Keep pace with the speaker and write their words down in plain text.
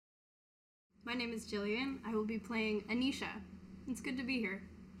My name is Jillian. I will be playing Anisha. It's good to be here.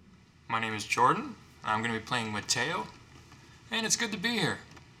 My name is Jordan. I'm going to be playing Mateo, and it's good to be here.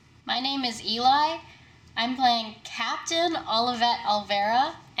 My name is Eli. I'm playing Captain Olivet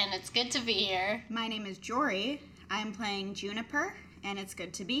Alvera, and it's good to be here. My name is Jory. I'm playing Juniper, and it's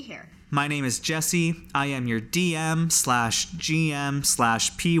good to be here. My name is Jesse. I am your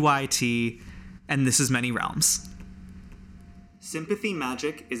DM/GM/PYT, and this is Many Realms. Sympathy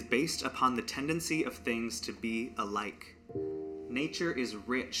magic is based upon the tendency of things to be alike. Nature is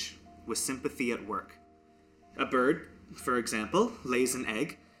rich with sympathy at work. A bird, for example, lays an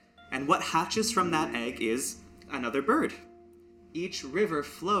egg, and what hatches from that egg is another bird. Each river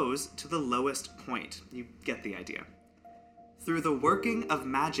flows to the lowest point. You get the idea. Through the working of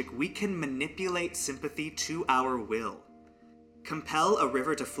magic, we can manipulate sympathy to our will. Compel a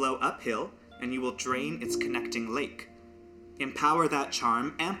river to flow uphill, and you will drain its connecting lake. Empower that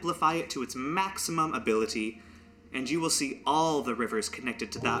charm, amplify it to its maximum ability, and you will see all the rivers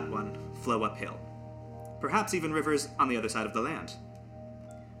connected to that one flow uphill. Perhaps even rivers on the other side of the land.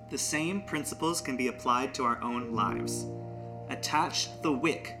 The same principles can be applied to our own lives. Attach the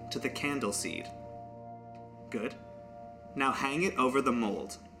wick to the candle seed. Good. Now hang it over the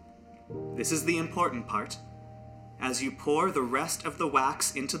mold. This is the important part. As you pour the rest of the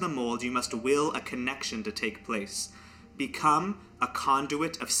wax into the mold, you must will a connection to take place. Become a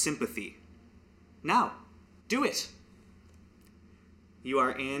conduit of sympathy. Now, do it! You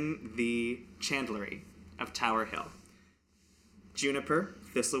are in the chandlery of Tower Hill. Juniper,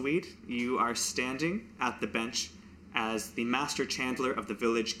 Thistleweed, you are standing at the bench as the master chandler of the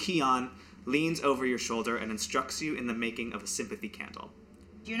village, Keon, leans over your shoulder and instructs you in the making of a sympathy candle.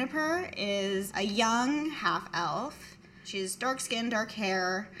 Juniper is a young half-elf. She's dark-skinned, dark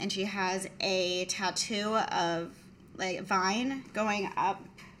hair, and she has a tattoo of a vine going up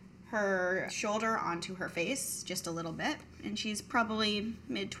her shoulder onto her face just a little bit, and she's probably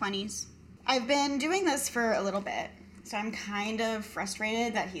mid-20s. I've been doing this for a little bit, so I'm kind of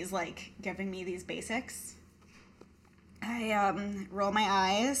frustrated that he's giving me these basics. I roll my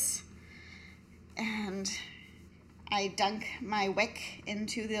eyes and I dunk my wick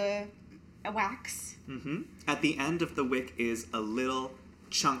into the wax. At the end of the wick is a little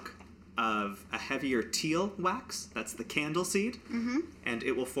chunk of a heavier teal wax. That's the candle seed. And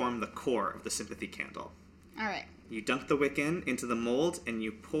it will form the core of the sympathy candle. All right. You dunk the wick into the mold, and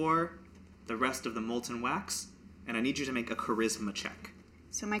you pour the rest of the molten wax, and I need you to make a charisma check.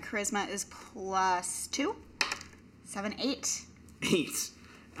 So my charisma is +2. 7, 8. 8.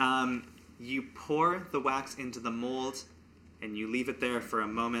 You pour the wax into the mold, and you leave it there for a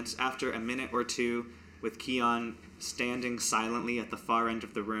moment. After a minute or two, with Keon standing silently at the far end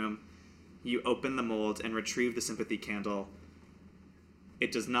of the room, you open the mold and retrieve the sympathy candle.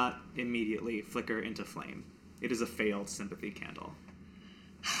 It does not immediately flicker into flame. It is a failed sympathy candle.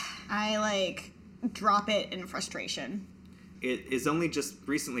 I, drop it in frustration. It is only just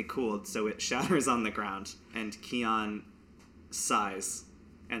recently cooled, so it shatters on the ground, and Keon sighs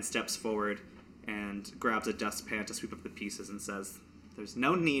and steps forward and grabs a dustpan to sweep up the pieces and says, "There's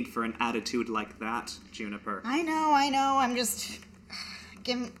no need for an attitude like that, Juniper." I know, I'm just...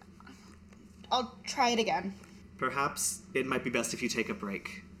 I'll try it again. Perhaps it might be best if you take a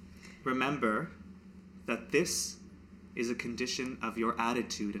break. Remember that this is a condition of your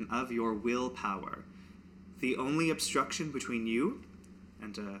attitude and of your willpower. The only obstruction between you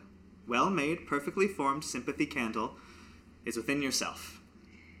and a well-made, perfectly formed sympathy candle is within yourself.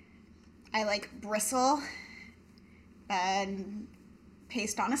 I bristle and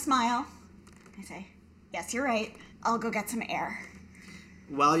paste on a smile. I say, "Yes, you're right. I'll go get some air."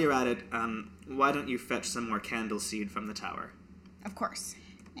 While you're at it, why don't you fetch some more candle seed from the tower? Of course.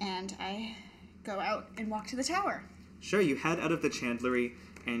 And I go out and walk to the tower. Sure, you head out of the chandlery,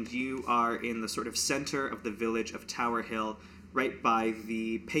 and you are in the sort of center of the village of Tower Hill, right by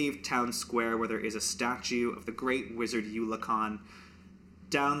the paved town square where there is a statue of the great wizard Eulacon.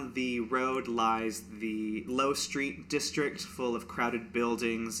 Down the road lies the Low Street district, full of crowded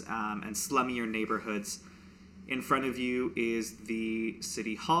buildings and slummier neighborhoods. In front of you is the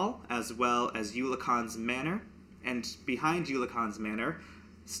city hall, as well as Eulacon's manor. And behind Eulacon's manor,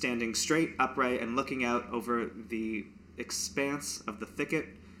 standing straight upright and looking out over the expanse of the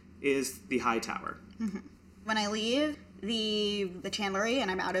thicket, is the high tower. When I leave the chandlery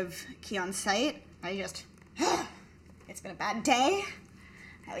and I'm out of Keon's sight, I just... It's been a bad day.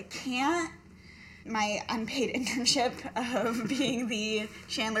 I can't. My unpaid internship of being the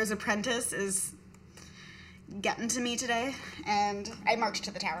chandler's apprentice is getting to me today, and I marched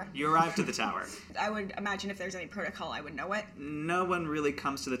to the tower. You arrive to the tower. I would imagine if there's any protocol, I would know it. No one really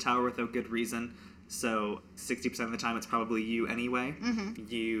comes to the tower without good reason, so 60% of the time it's probably you anyway.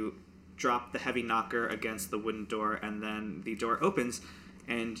 You drop the heavy knocker against the wooden door, and then the door opens,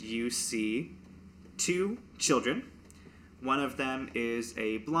 and you see two children. One of them is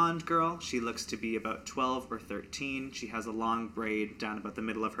a blonde girl. She looks to be about 12 or 13. She has a long braid down about the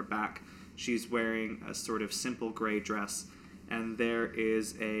middle of her back. She's wearing a sort of simple gray dress. And there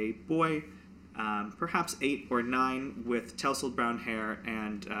is a boy, perhaps 8 or 9, with tousled brown hair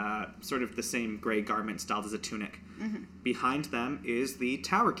and sort of the same gray garment styled as a tunic. Behind them is the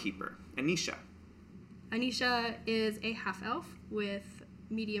tower keeper, Anisha. Anisha is a half-elf with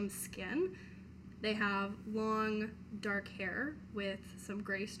medium skin. They have long, dark hair with some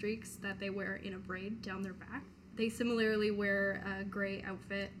gray streaks that they wear in a braid down their back. They similarly wear a gray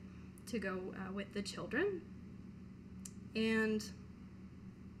outfit to go with the children, and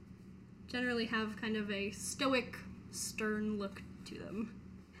generally have kind of a stoic, stern look to them.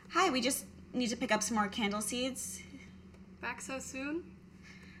 Hi, we just need to pick up some more candle seeds. Back so soon?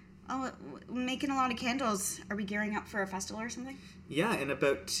 Oh, making a lot of candles. Are we gearing up for a festival or something? Yeah, in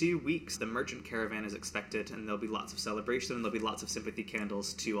about 2 weeks, the merchant caravan is expected, and there'll be lots of celebration, and there'll be lots of sympathy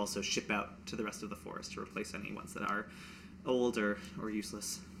candles to also ship out to the rest of the forest to replace any ones that are old or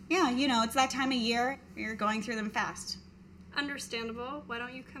useless. Yeah, you know, it's that time of year. You're going through them fast. Understandable. Why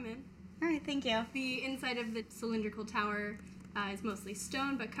don't you come in? All right, thank you. The inside of the cylindrical tower is mostly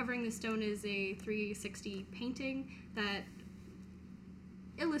stone, but covering the stone is a 360 painting that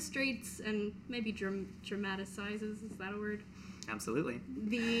illustrates and maybe dramatizes, is that a word? Absolutely.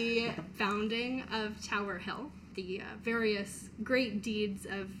 The founding of Tower Hill. The various great deeds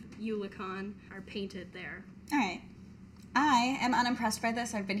of Ulicon are painted there. All right. I am unimpressed by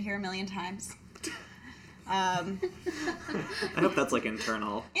this. I've been here a million times. I hope that's like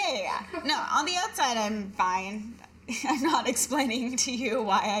internal. Yeah. No, on the outside, I'm fine. I'm not explaining to you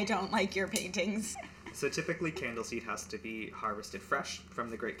why I don't like your paintings. So typically candle seed has to be harvested fresh from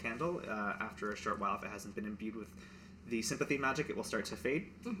the great candle. After a short while, if it hasn't been imbued with the sympathy magic, it will start to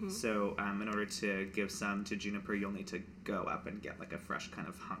fade. So in order to give some to Juniper, you'll need to go up and get like a fresh kind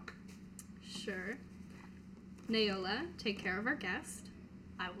of hunk. Sure. Naola, take care of our guest.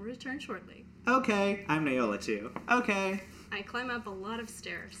 I will return shortly. Okay, I'm Naola too. Okay. I climb up a lot of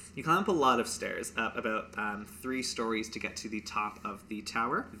stairs. You climb up a lot of stairs, up about 3 stories to get to the top of the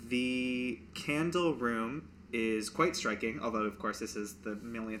tower. The candle room is quite striking, although of course this is the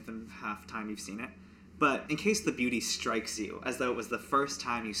millionth and half time you've seen it. But in case the beauty strikes you, as though it was the first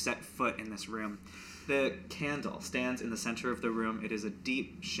time you set foot in this room, the candle stands in the center of the room. It is a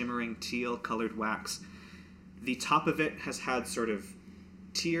deep, shimmering teal-colored wax. The top of it has had sort of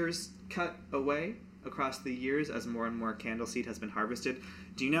tiers cut away across the years as more and more candle seed has been harvested.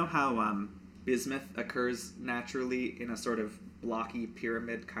 Do you know how bismuth occurs naturally in a sort of blocky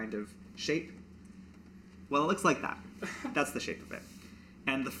pyramid kind of shape? Well, it looks like that. That's the shape of it.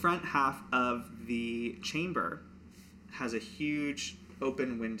 And the front half of the chamber has a huge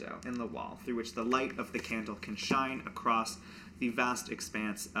open window in the wall through which the light of the candle can shine across the vast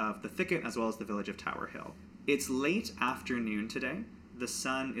expanse of the thicket as well as the village of Tower Hill. It's late afternoon today. The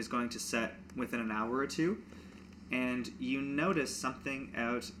sun is going to set within an hour or two, and you notice something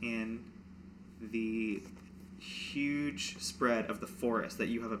out in the huge spread of the forest that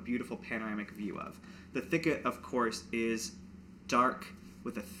you have a beautiful panoramic view of. The thicket, of course, is dark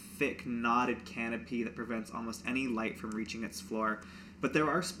with a thick, knotted canopy that prevents almost any light from reaching its floor. But there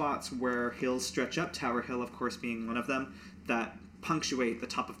are spots where hills stretch up, Tower Hill, of course, being one of them, that punctuate the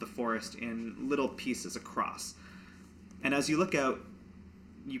top of the forest in little pieces across. And as you look out,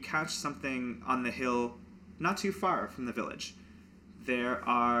 you catch something on the hill not too far from the village. There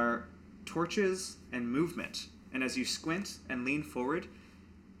are torches and movement, and as you squint and lean forward,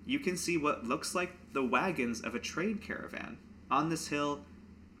 you can see what looks like the wagons of a trade caravan on this hill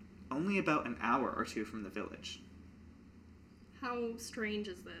only about an hour or two from the village. How strange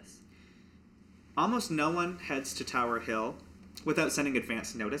is this? Almost no one heads to Tower Hill without sending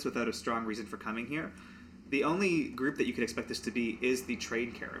advance notice, without a strong reason for coming here. The only group that you could expect this to be is the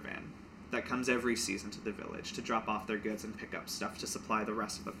trade caravan that comes every season to the village to drop off their goods and pick up stuff to supply the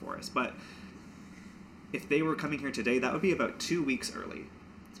rest of the forest. But if they were coming here today, that would be about 2 weeks early.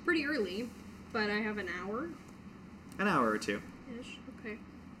 It's pretty early, but I have an hour. An hour or two. Ish, okay.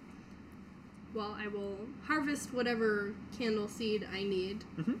 Well, I will harvest whatever candle seed I need,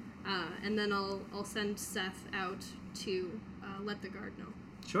 and then I'll send Seth out to let the guard know.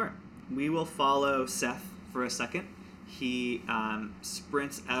 Sure. We will follow Seth for a second. He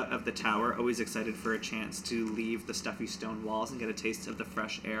sprints out of the tower, always excited for a chance to leave the stuffy stone walls and get a taste of the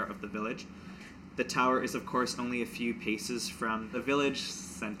fresh air of the village. The tower is, of course, only a few paces from the village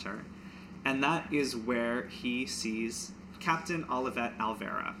center, and that is where he sees Captain Olivet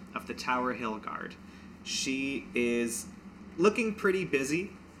Alvera of the Tower Hill Guard. She is looking pretty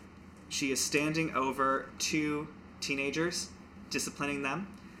busy. She is standing over 2 teenagers, disciplining them.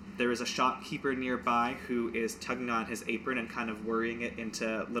 There is a shopkeeper nearby who is tugging on his apron and kind of worrying it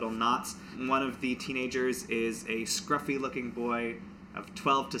into little knots. One of the teenagers is a scruffy-looking boy of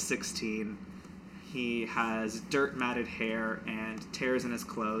 12 to 16. He has dirt-matted hair and tears in his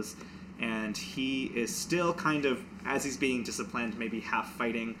clothes, and he is still kind of, as he's being disciplined, maybe half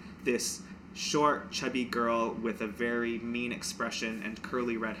fighting this short, chubby girl with a very mean expression and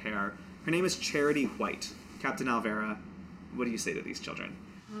curly red hair. Her name is Charity White. Captain Alvera, what do you say to these children?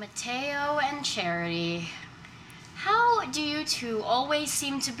 Mateo and Charity, how do you two always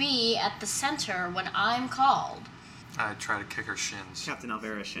seem to be at the center when I'm called? I try to kick her shins. Captain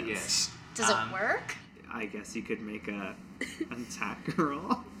Alvera shins. Yes. Does it work? I guess you could make an attack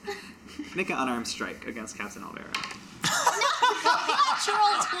roll. Make an unarmed strike against Captain Alvera.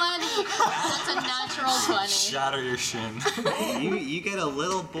 Natural 20. That's a natural 20. Shatter your shin. You get a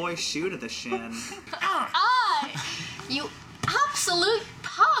little boy shoe to the shin. You absolute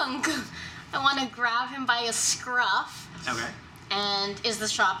punk! I want to grab him by a scruff. Okay. And is the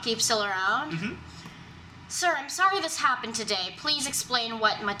shopkeep still around? Mm-hmm. Sir, I'm sorry this happened today. Please explain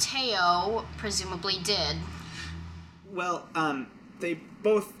what Mateo presumably did. Well, they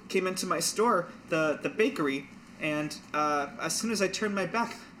both came into my store, the bakery, and as soon as I turned my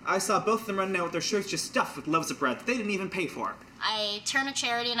back, I saw both of them running out with their shirts just stuffed with loaves of bread that they didn't even pay for. I turn to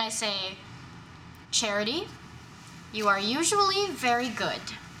Charity and I say, Charity, you are usually very good.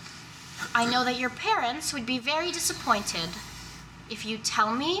 I know that your parents would be very disappointed. If you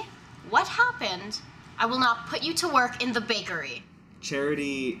tell me what happened, I will not put you to work in the bakery.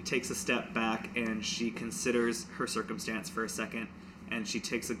 Charity takes a step back and she considers her circumstance for a second, and she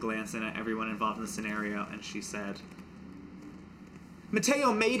takes a glance in at everyone involved in the scenario, and she said,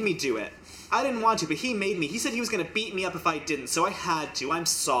 Mateo made me do it. I didn't want to, but he made me. He said he was going to beat me up if I didn't, so I had to. I'm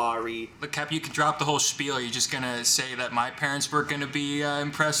sorry. Look, Cap, you can drop the whole spiel. Are you just gonna say that my parents were gonna be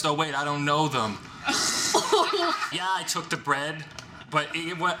impressed? Oh, wait, I don't know them. Yeah, I took the bread, but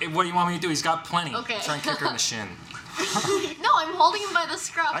what do you want me to do? He's got plenty. Okay. Try and kick her in the shin. No, I'm holding him by the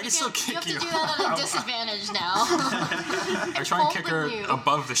scruff. I can still kick you. have to you. do that at a disadvantage now. I try and kick her holding you.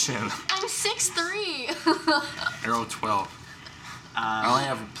 above the shin. I'm 6'3". I rolled 12. I only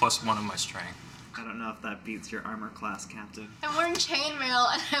have a +1 of my strength. I don't know if that beats your armor class, Captain. I'm wearing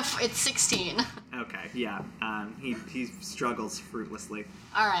chainmail and it's 16. Okay, yeah. He struggles fruitlessly.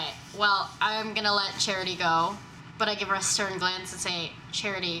 Alright, well, I'm gonna let Charity go, but I give her a stern glance and say,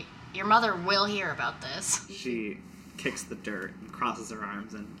 Charity, your mother will hear about this. She kicks the dirt and crosses her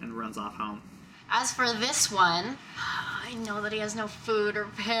arms and runs off home. As for this one, I know that he has no food or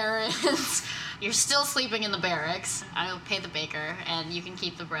parents. You're still sleeping in the barracks. I'll pay the baker, and you can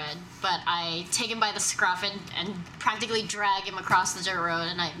keep the bread. But I take him by the scruff and practically drag him across the dirt road,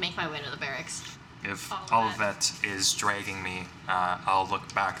 and I make my way to the barracks. If Olivet. Olivet is dragging me, I'll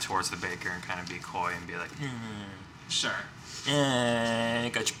look back towards the baker and kind of be coy and be like, Sure.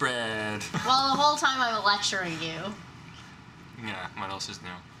 got your bread. Well, the whole time I'm lecturing you. Yeah, what else is new?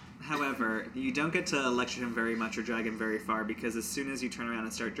 However, you don't get to lecture him very much or drag him very far, because as soon as you turn around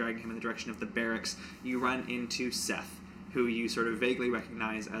and start dragging him in the direction of the barracks, you run into Seth, who you sort of vaguely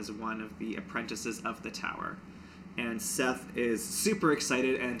recognize as one of the apprentices of the tower. And Seth is super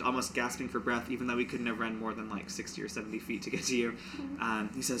excited and almost gasping for breath, even though he couldn't have run more than like 60 or 70 feet to get to you.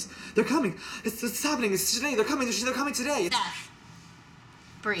 He says, "They're coming! It's happening! It's today! They're coming! They're coming today!" Seth,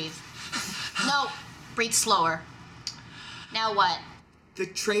 breathe. No, breathe slower. Now what? The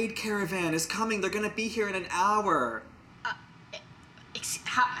trade caravan is coming! They're gonna be here in an hour!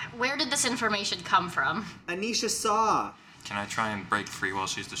 Where did this information come from? Anisha saw! Can I try and break free while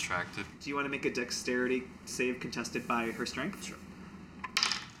she's distracted? Do you want to make a dexterity save contested by her strength? Sure.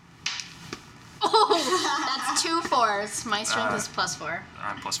 Oh, that's 2 4s. My strength is +4.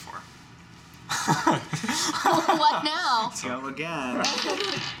 I'm +4. What now? Go again.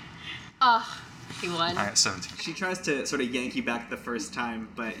 Oh, he won. I got 17. She tries to sort of yank you back the first time,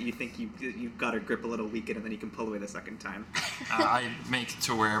 but you think you've got her grip a little weakened, and then you can pull away the second time. I make it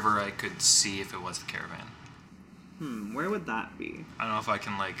to wherever I could see if it was the caravan. Where would that be? I don't know if I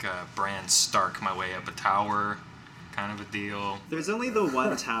can, Bran Stark my way up a tower. kind of a deal? There's only the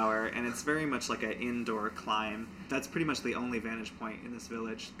one tower, and it's very much like an indoor climb. That's pretty much the only vantage point in this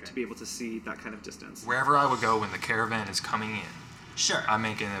village to be able to see that kind of distance. Wherever I would go when the caravan is coming in, Sure. I'm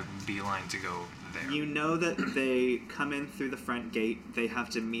making a beeline to go there. You know that they come in through the front gate. They have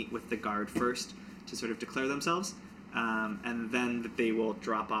to meet with the guard first to sort of declare themselves. And then they will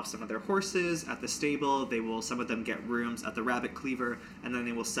drop off some of their horses at the stable. Some of them get rooms at the Rabbit Cleaver, and then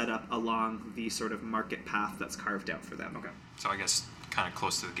they will set up along the sort of market path that's carved out for them. Okay. So I guess kind of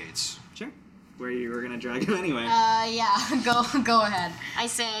close to the gates. Sure. Where you were going to drag him anyway. Yeah, go ahead. I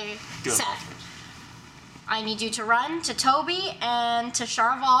say, Good. Seth, I need you to run to Toby and to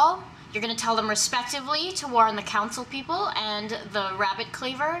Charval. You're going to tell them respectively to warn the council people and the Rabbit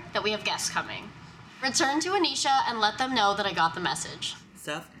Cleaver that we have guests coming. Return to Anisha and let them know that I got the message.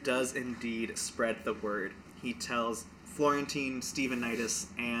 Seth does indeed spread the word. He tells Florentine, Stephenitis,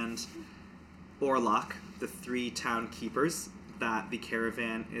 and Orlok, the 3 town keepers, that the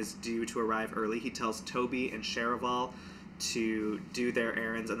caravan is due to arrive early. He tells Toby and Charaval to do their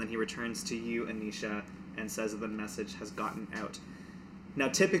errands, and then he returns to you, Anisha, and says that the message has gotten out. Now,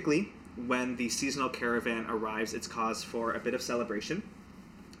 typically, when the seasonal caravan arrives, it's cause for a bit of celebration.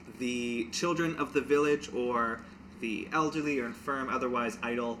 The children of the village or the elderly or infirm, otherwise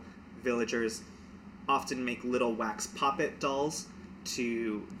idle villagers often make little wax puppet dolls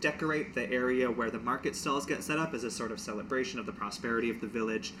to decorate the area where the market stalls get set up as a sort of celebration of the prosperity of the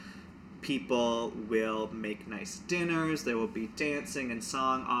village. People will make nice dinners, there will be dancing and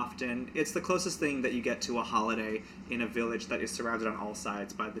song often. It's the closest thing that you get to a holiday in a village that is surrounded on all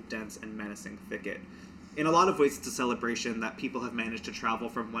sides by the dense and menacing thicket. In a lot of ways, it's a celebration that people have managed to travel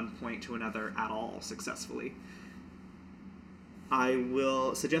from one point to another at all successfully. I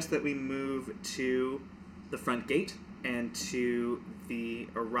will suggest that we move to the front gate and to the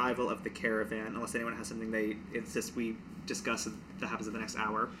arrival of the caravan, unless anyone has something they insist we discuss that happens in the next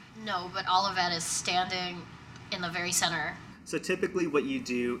hour. No, but Olivet is standing in the very center. So typically what you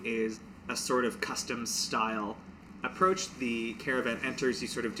do is a sort of custom style approach. The caravan enters, you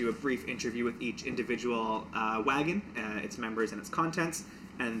sort of do a brief interview with each individual wagon, its members and its contents,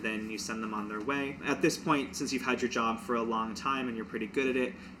 and then you send them on their way. At this point, since you've had your job for a long time and you're pretty good at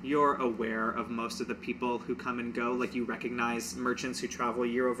it, you're aware of most of the people who come and go. Like, you recognize merchants who travel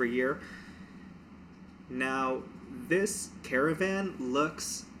year over year. Now, this caravan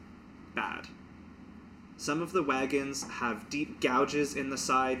looks bad. Some of the wagons have deep gouges in the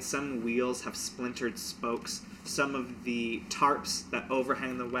side, some wheels have splintered spokes, some of the tarps that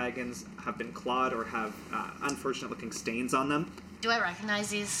overhang the wagons have been clawed or have unfortunate-looking stains on them. Do I recognize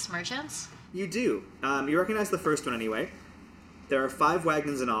these merchants? You do. You recognize the first one anyway. There are 5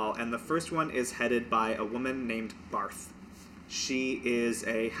 wagons in all, and the first one is headed by a woman named Barth. She is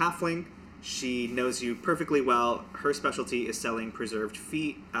a halfling. She knows you perfectly well. Her specialty is selling preserved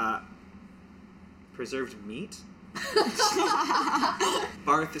meat?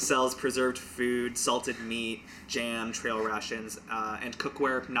 Barth sells preserved food, salted meat, jam, trail rations, and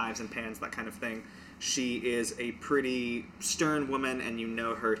cookware, knives and pans, that kind of thing. She is a pretty stern woman, and you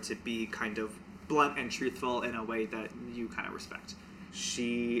know her to be kind of blunt and truthful in a way that you kind of respect.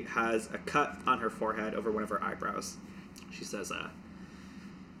 She has a cut on her forehead over one of her eyebrows. She says,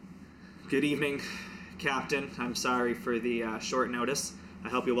 "Good evening, Captain. I'm sorry for the short notice. I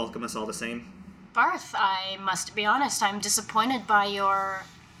hope you'll welcome us all the same." Barth, I must be honest, I'm disappointed by your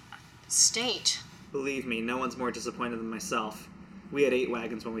state. Believe me, no one's more disappointed than myself. We had 8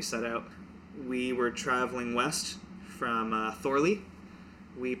 wagons when we set out. We were traveling west from Thorley.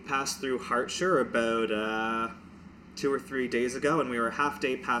 We passed through Hartshire about 2 or 3 days ago, and we were a half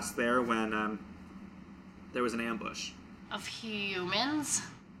day past there when there was an ambush. Of humans?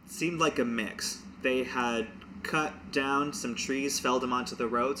 Seemed like a mix. They had cut down some trees, felled them onto the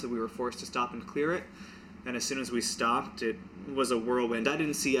road, so we were forced to stop and clear it. And as soon as we stopped, it was a whirlwind. I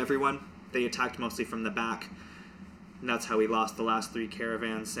didn't see everyone. They attacked mostly from the back. And that's how we lost the last 3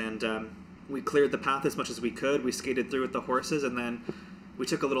 caravans. And we cleared the path as much as we could. We skated through with the horses, and then we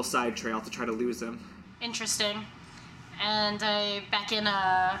took a little side trail to try to lose them. Interesting. And I beckon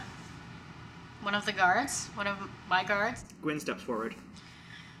one of the guards, one of my guards. Gwyn steps forward.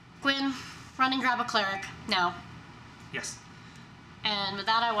 Gwyn, run and grab a cleric, now. Yes. And with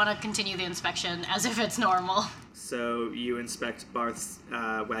that, I want to continue the inspection as if it's normal. So you inspect Barth's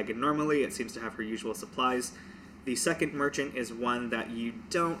wagon normally. It seems to have her usual supplies. The second merchant is one that you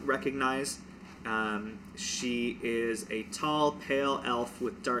don't recognize. She is a tall, pale elf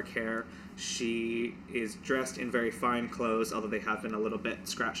with dark hair. She is dressed in very fine clothes, although they have been a little bit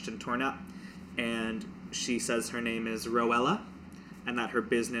scratched and torn up. And she says her name is Rowella. and that her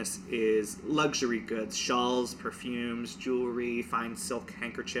business is luxury goods, shawls, perfumes, jewelry, fine silk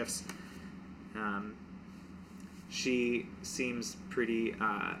handkerchiefs. She seems pretty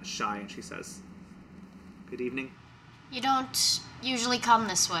shy, and she says, "Good evening." You don't usually come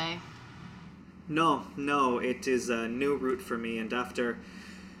this way. No, it is a new route for me, and after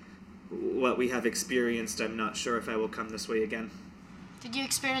what we have experienced, I'm not sure if I will come this way again. Did you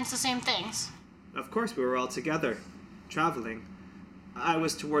experience the same things? Of course, we were all together, traveling. I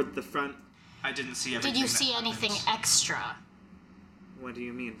was toward the front. I didn't see everything. Did you see anything extra? What do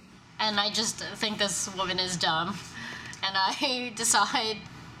you mean? And I just think this woman is dumb. And I decide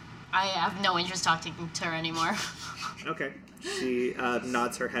I have no interest talking to her anymore. Okay. She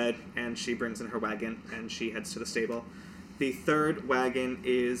nods her head, and she brings in her wagon, and she heads to the stable. The third wagon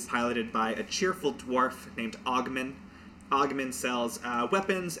is piloted by a cheerful dwarf named Ogman. Ogman sells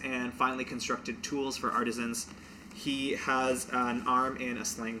weapons and finely constructed tools for artisans. He has an arm in a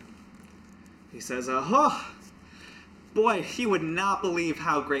sling. He says, "Oh, boy, you would not believe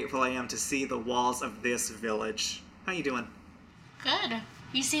how grateful I am to see the walls of this village. How you doing?" Good.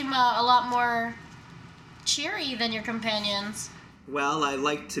 You seem a lot more cheery than your companions. Well, I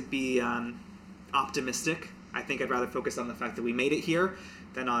like to be optimistic. I think I'd rather focus on the fact that we made it here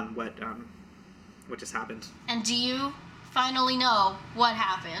than on what just happened. And do you finally know what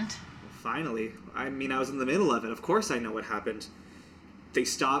happened? Finally. I mean, I was in the middle of it. Of course I know what happened. They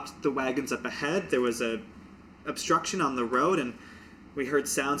stopped the wagons up ahead. There was a obstruction on the road, and we heard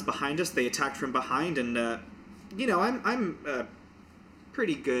sounds behind us. They attacked from behind, and, I'm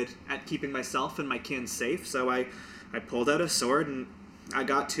pretty good at keeping myself and my kin safe, so I pulled out a sword, and I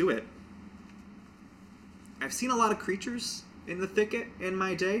got to it. I've seen a lot of creatures in the thicket in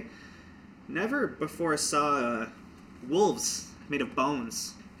my day. Never before saw wolves made of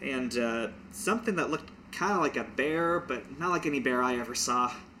bones, and something that looked kind of like a bear, but not like any bear I ever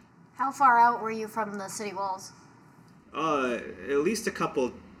saw. How far out were you from the city walls? At least a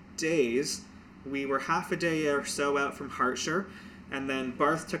couple days. We were half a day or so out from Hartshire, and then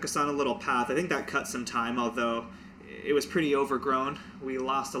Barth took us on a little path. I think that cut some time, although it was pretty overgrown. We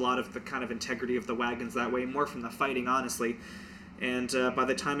lost a lot of the kind of integrity of the wagons that way, more from the fighting, honestly. And by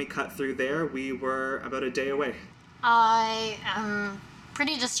the time we cut through there, we were about a day away. I am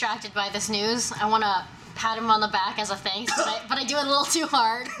pretty distracted by this news. I want to pat him on the back as a thanks, but I do it a little too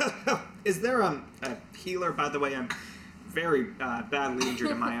hard. Is there a healer, by the way? I'm very badly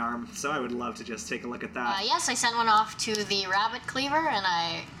injured in my arm, so I would love to just take a look at that. Yes, I sent one off to the rabbit cleaver, and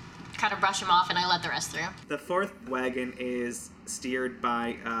I kind of brush him off, and I let the rest through. The fourth wagon is steered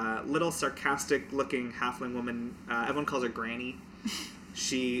by a little sarcastic-looking halfling woman. Everyone calls her Granny.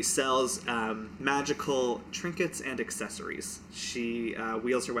 She sells magical trinkets and accessories. She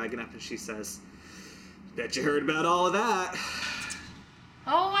wheels her wagon up and she says, "Bet you heard about all of that."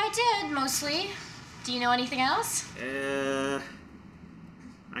 Oh, I did, mostly. Do you know anything else? I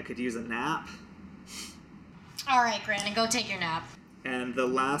could use a nap. All right, Granny, go take your nap. And the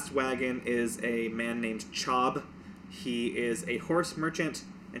last wagon is a man named Chob. He is a horse merchant,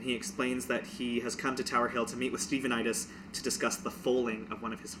 and he explains that he has come to Tower Hill to meet with Stephenitis to discuss the foaling of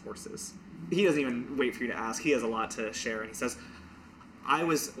one of his horses. He doesn't even wait for you to ask. He has a lot to share, and he says, I'm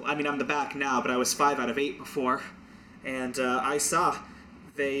the back now, but I was 5 out of 8 before, and I saw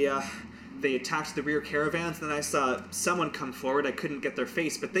they attacked the rear caravans, and then I saw someone come forward. I couldn't get their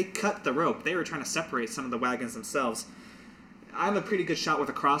face, but they cut the rope. They were trying to separate some of the wagons themselves. I'm a pretty good shot with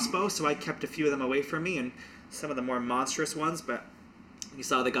a crossbow, so I kept a few of them away from me, and some of the more monstrous ones, but you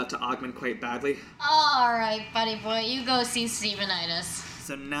saw they got to Ogman quite badly. All right, buddy boy, you go see Stephenitis.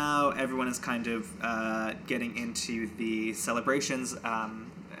 So now everyone is kind of getting into the celebrations,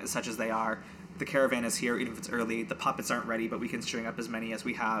 such as they are. The caravan is here, even if it's early. The puppets aren't ready, but we can string up as many as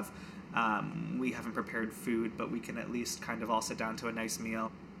we have. We haven't prepared food, but we can at least kind of all sit down to a nice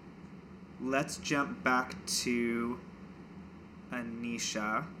meal. Let's jump back to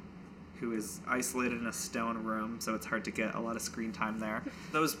Anisha, who is isolated in a stone room, so it's hard to get a lot of screen time there.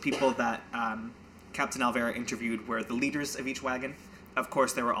 Those people that Captain Alvera interviewed were the leaders of each wagon. Of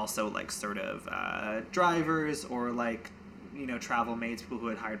course, there were also, drivers or, travel maids, people who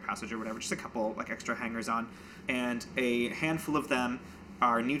had hired passage or whatever, just a couple, extra hangers-on. And a handful of them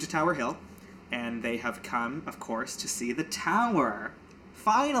are new to Tower Hill, and they have come, of course, to see the tower.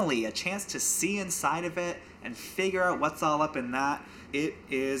 Finally, a chance to see inside of it and figure out what's all up in that. It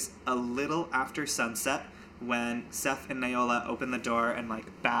is a little after sunset when Seth and Naola open the door and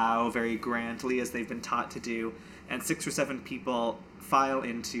bow very grandly as they've been taught to do, and 6 or 7 people file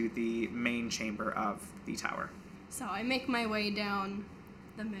into the main chamber of the tower. So I make my way down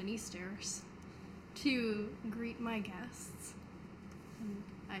the many stairs to greet my guests. And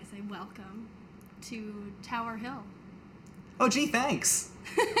I say, welcome to Tower Hill. Oh, gee, thanks.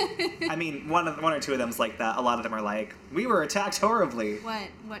 I mean, one or two of them's like that. A lot of them are like, we were attacked horribly.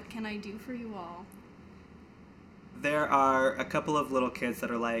 What can I do for you all? There are a couple of little kids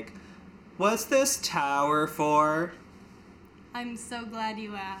that are like, what's this tower for? I'm so glad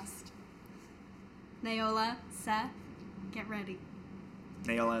you asked. Naola, Seth, get ready.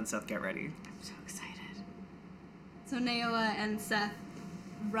 Naola and Seth get ready. I'm so excited. So Naola and Seth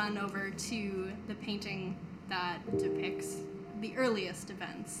run over to the painting that depicts the earliest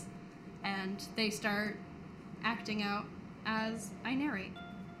events, and they start acting out as I narrate.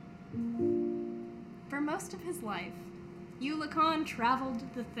 For most of his life, Yulikan traveled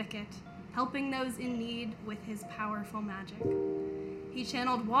the thicket, helping those in need with his powerful magic. He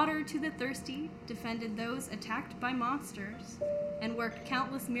channeled water to the thirsty, defended those attacked by monsters, and worked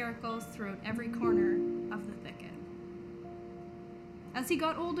countless miracles throughout every corner of the thicket. As he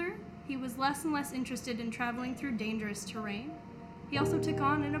got older, he was less and less interested in traveling through dangerous terrain. He also took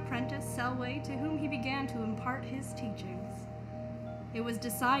on an apprentice, Selway, to whom he began to impart his teachings. It was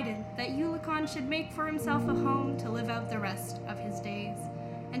decided that Yulikan should make for himself a home to live out the rest of his days,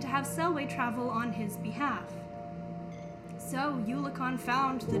 and to have Selway travel on his behalf. So Yulikan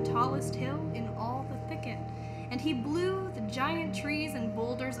found the tallest hill in all the thicket, and he blew the giant trees and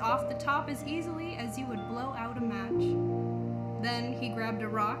boulders off the top as easily as you would blow out a match. Then he grabbed a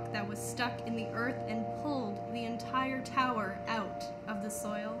rock that was stuck in the earth and pulled the entire tower out of the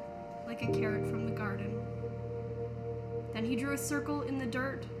soil, like a carrot from the garden. Then he drew a circle in the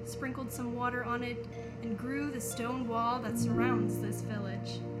dirt, sprinkled some water on it, and grew the stone wall that surrounds this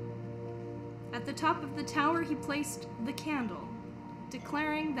village. At the top of the tower he placed the candle,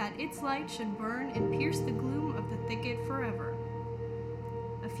 declaring that its light should burn and pierce the gloom of the thicket forever.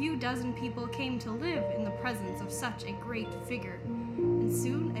 A few dozen people came to live in the presence of such a great figure, and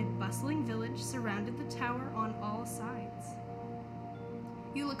soon a bustling village surrounded the tower on all sides.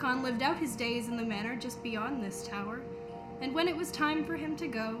 Yulikan lived out his days in the manor just beyond this tower, and when it was time for him to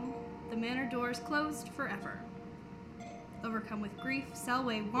go, the manor doors closed forever. Overcome with grief,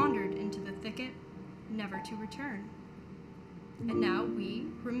 Selway wandered into the thicket, never to return. And now we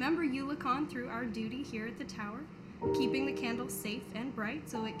remember Yulikan through our duty here at the tower, keeping the candle safe and bright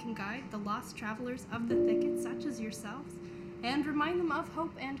so it can guide the lost travelers of the thicket such as yourselves, and remind them of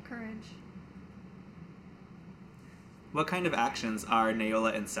hope and courage. What kind of actions are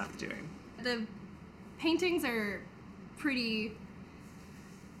Naola and Seth doing? The paintings are pretty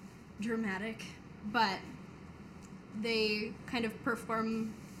dramatic, but they kind of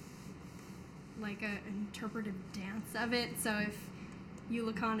perform like an interpretive dance of it. So if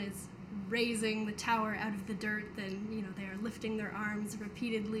Yulikan is raising the tower out of the dirt, then they are lifting their arms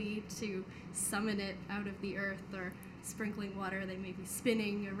repeatedly to summon it out of the earth, or sprinkling water, they may be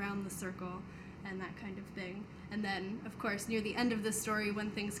spinning around the circle and that kind of thing. And then of course near the end of the story, when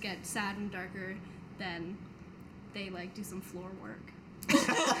things get sad and darker, then they do some floor work.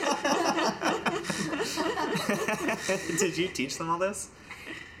 Did you teach them all this?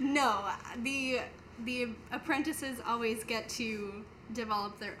 No, the apprentices always get to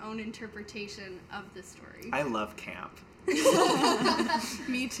develop their own interpretation of the story. I love camp.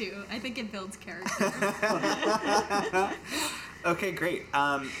 Me too. I think it builds character. Okay, great.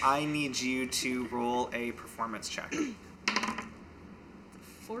 I need you to roll a performance check.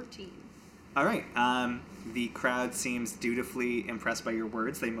 14. All right. The crowd seems dutifully impressed by your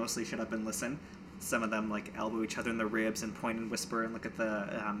words. They mostly shut up and listen. Some of them elbow each other in the ribs and point and whisper and look at the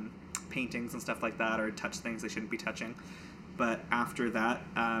paintings and stuff like that, or touch things they shouldn't be touching. But after that,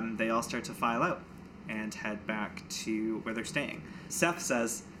 they all start to file out and head back to where they're staying. Seth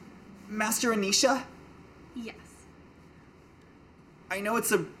says, Master Anisha? Yes. I know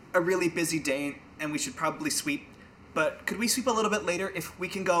it's a really busy day and we should probably sweep, but could we sweep a little bit later if we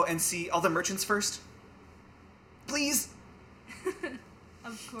can go and see all the merchants first? Please?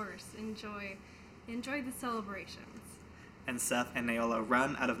 Of course. Enjoy the celebrations. And Seth and Naola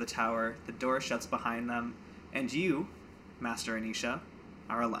run out of the tower, the door shuts behind them, and you, Master Anisha,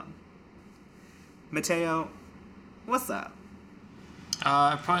 are alone. Mateo, what's up?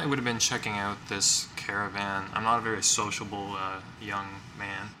 I probably would have been checking out this caravan. I'm not a very sociable young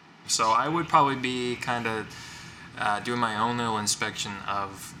man, so I would probably be kind of doing my own little inspection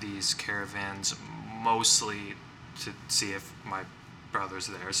of these caravans, mostly to see if my brother's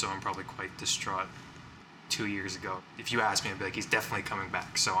there, so I'm probably quite distraught. 2 years ago, if you ask me, I'd be like, he's definitely coming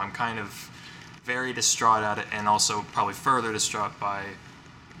back. So I'm kind of very distraught at it, and also probably further distraught by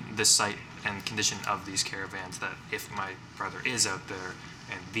the sight and condition of these caravans, that if my brother is out there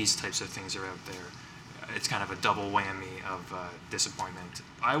and these types of things are out there, it's kind of a double whammy of disappointment.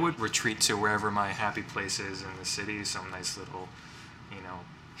 I would retreat to wherever my happy place is in the city, some nice little,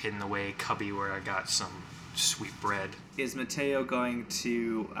 hidden away cubby where I got some sweet bread. Is Mateo going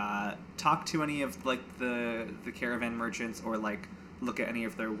to talk to any of like the caravan merchants or like look at any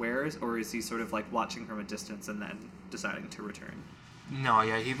of their wares, or is he sort of like watching from a distance and then deciding to return? No,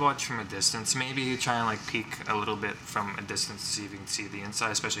 yeah, he'd watch from a distance. Maybe he'd try and like peek a little bit from a distance to see if he can see the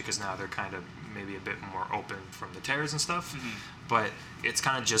inside, especially because now they're kind of maybe a bit more open from the tears and stuff. But it's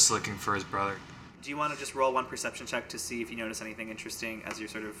kind of just looking for his brother. Do you want to just roll one perception check to see if you notice anything interesting as you're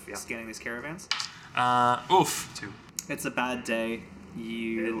sort of scanning these caravans? 2. It's a bad day.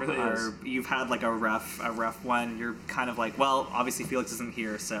 You've had like a rough one. You're kind of like, well, obviously Felix isn't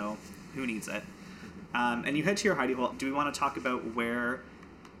here, so who needs it? And you head to your hidey hole. Do we want to talk about where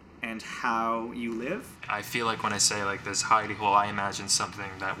and how you live? I feel like when I say like this hidey hole, I imagine something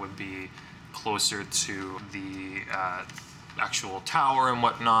that would be closer to the actual tower and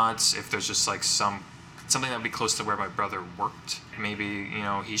whatnot. If there's just like something that would be close to where my brother worked. Maybe,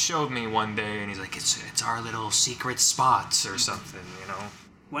 he showed me one day and he's like, it's our little secret spots or something,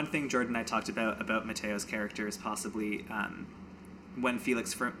 One thing Jordan and I talked about Mateo's character is possibly when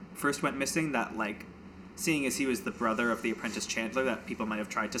Felix first went missing, that like, seeing as he was the brother of the apprentice chandler, that people might have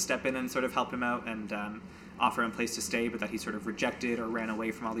tried to step in and sort of help him out and offer him a place to stay, but that he sort of rejected or ran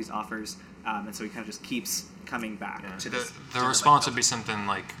away from all these offers, and so he kind of just keeps coming back. Yeah. To this, the response would be something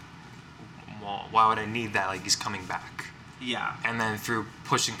like, well, why would I need that? Like, he's coming back. Yeah. And then through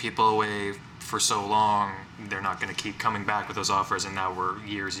pushing people away for so long, they're not going to keep coming back with those offers, and now we're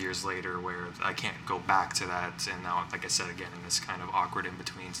years later where I can't go back to that, and now, like I said again, in this kind of awkward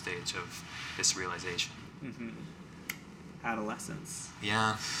in-between stage of this realization. Adolescence.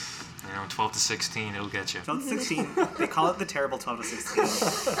 Yeah. 12 to 16, it'll get you. 12 to 16, they call it the terrible 12 to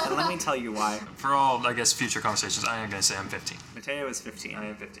 16. And let me tell you why. For all, I guess, future conversations, I am going to say I'm 15. Mateo is 15. I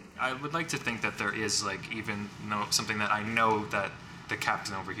am 15. I would like to think that there is, like, something that I know that the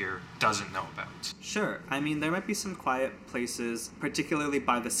captain over here doesn't know about. Sure. I mean, there might be some quiet places, particularly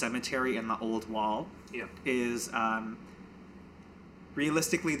by the cemetery and the old wall. Yeah. Is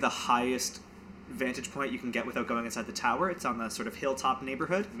realistically the highest vantage point you can get without going inside the tower. It's on the sort of hilltop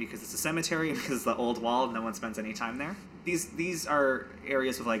neighborhood because it's a cemetery and because it's the old wall and no one spends any time there. These are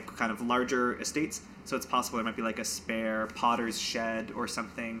areas with like kind of larger estates, so it's possible there might be like a spare potter's shed or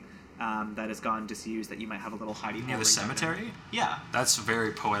something that has gone disused that you might have a little hidey hole. Near the cemetery? Yeah. That's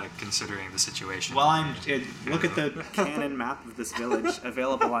very poetic considering the situation. Well, look at the canon map of this village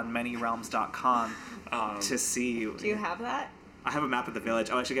available on manyrealms.com to see. Do you have that? I have a map of the village.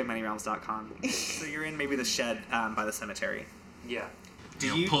 Oh, I should get manyrealms.com. So you're in maybe the shed by the cemetery. Yeah.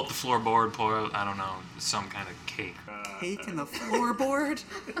 Do you pull up the floorboard, pour out, I don't know, some kind of cake. Cake in the floorboard?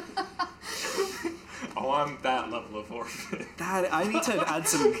 Oh, I'm that level of orphan. That I need to add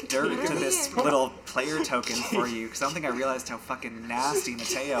some dirt to this little player token for you because I don't think I realized how fucking nasty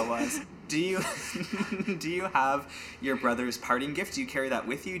Mateo was. Do you have your brother's parting gift? Do you carry that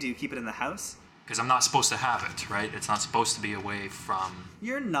with you? Do you keep it in the house? Because I'm not supposed to have it, right? It's not supposed to be away from...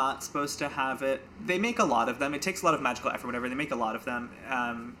 You're not supposed to have it. They make a lot of them. It takes a lot of magical effort, whatever. They make a lot of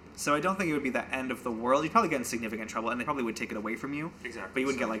them. So I don't think it would be the end of the world. You'd probably get in significant trouble, and they probably would take it away from you. Exactly. But you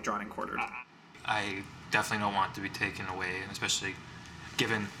wouldn't get, like, drawn and quartered. I definitely don't want it to be taken away, especially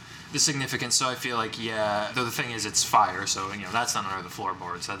given the significance. So I feel like, yeah, though the thing is it's fire, so, that's not under the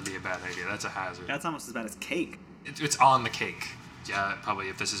floorboards. That'd be a bad idea. That's a hazard. That's almost as bad as cake. It's on the cake. Yeah, probably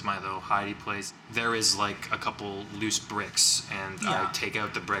if this is my little hidey place, there is like a couple loose bricks, and I take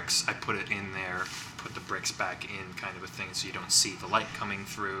out the bricks, I put it in there, put the bricks back in, kind of a thing, so you don't see the light coming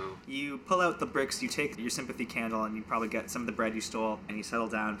through. You pull out the bricks, you take your sympathy candle, and you probably get some of the bread you stole, and you settle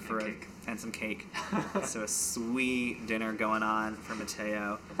down for and some cake. So a sweet dinner going on for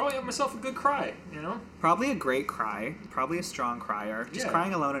Mateo. I'll probably have myself a good cry, Probably a great cry, probably a strong crier. Just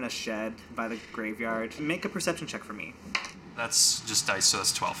crying alone in a shed by the graveyard. Make a perception check for me. That's just dice, so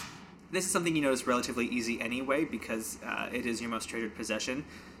that's 12. This is something you notice relatively easy anyway because it is your most treasured possession.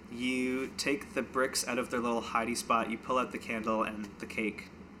 You take the bricks out of their little hidey spot, you pull out the candle and the cake,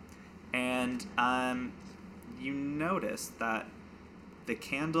 and you notice that the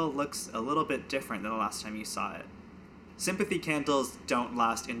candle looks a little bit different than the last time you saw it. Sympathy candles don't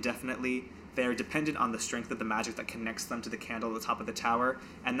last indefinitely. They're dependent on the strength of the magic that connects them to the candle at the top of the tower,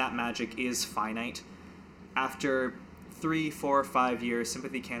 and that magic is finite. After 3, 4, 5 years,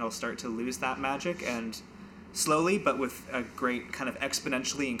 sympathy candles start to lose that magic, and slowly, but with a great kind of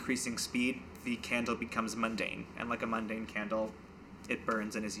exponentially increasing speed, the candle becomes mundane, and like a mundane candle, it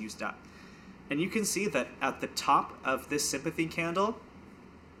burns and is used up. And you can see that at the top of this sympathy candle,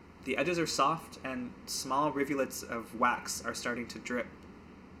 The edges are soft, and small rivulets of wax are starting to drip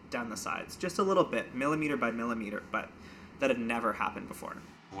down the sides. Just a little bit, millimeter by millimeter, but that had never happened before.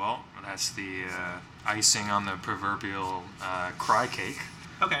 Well, that's the icing on the proverbial cry cake.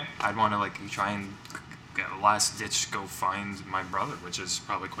 Okay. I'd want to try and last ditch go find my brother, which is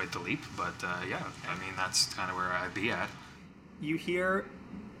probably quite the leap. But yeah, I mean that's kind of where I'd be at. You hear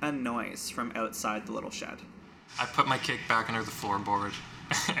a noise from outside the little shed. I put my cake back under the floorboard,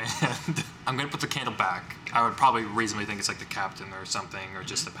 and I'm gonna put the candle back. I would probably reasonably think it's like the captain or something, or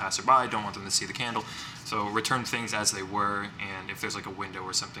just the passerby. I don't want them to see the candle, so return things as they were, and if there's like a window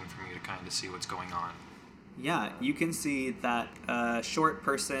or something for me to kind of see what's going on. Yeah, you can see that a short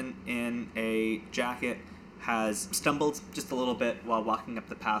person in a jacket has stumbled just a little bit while walking up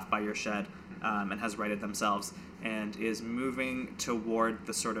the path by your shed, and has righted themselves, and is moving toward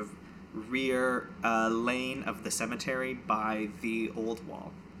the sort of rear lane of the cemetery by the old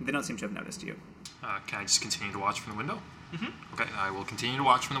wall. They don't seem to have noticed you. Can I just continue to watch from the window? Mm-hmm. Okay, I will continue to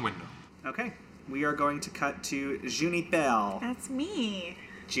watch from the window. Okay, we are going to cut to Juniper. That's me.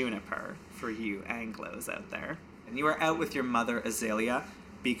 Juniper, for you Anglos out there. And you are out with your mother, Azalea,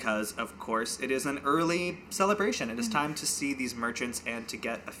 because, of course, it is an early celebration. It is time to see these merchants and to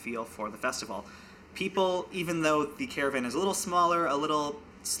get a feel for the festival. People, even though the caravan is a little smaller, a little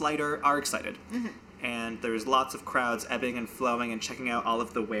slighter, are excited. And there's lots of crowds ebbing and flowing and checking out all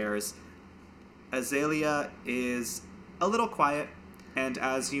of the wares. Azalea is a little quiet, and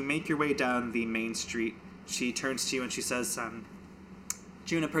as you make your way down the main street, she turns to you and she says,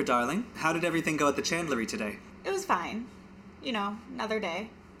 Juniper, darling, how did everything go at the chandlery today? It was fine. You know, another day.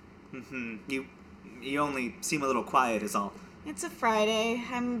 You only seem a little quiet is all. It's a Friday.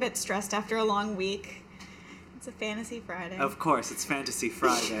 I'm a bit stressed after a long week. It's a fantasy Friday. Of course, it's Fantasy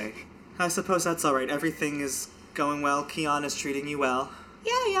Friday. I suppose that's all right. Everything is going well. Keon is treating you well.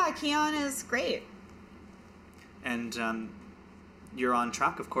 Yeah, Keon is great. And you're on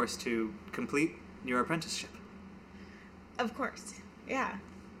track, of course, to complete your apprenticeship. Of course. Yeah.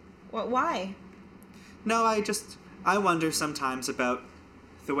 Why? No, I wonder sometimes about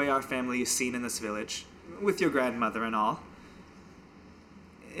the way our family is seen in this village, with your grandmother and all.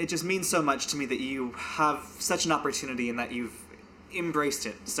 It just means so much to me that you have such an opportunity and that you've embraced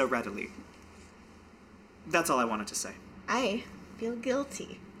it so readily. That's all I wanted to say. I feel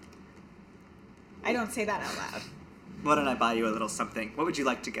guilty. I don't say that out loud. Why don't I buy you a little something? What would you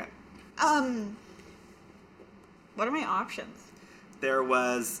like to get? What are my options? There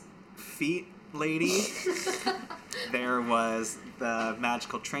was feet lady. There was the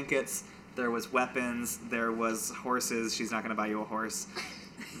magical trinkets. There was weapons. There was horses. She's not going to buy you a horse.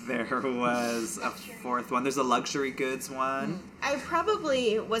 There was a fourth one. There's a luxury goods one. I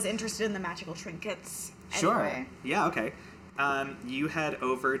probably was interested in the magical trinkets. Sure. Anyway. Yeah, okay. You head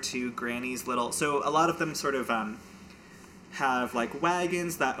over to Granny's little... So a lot of them sort of have like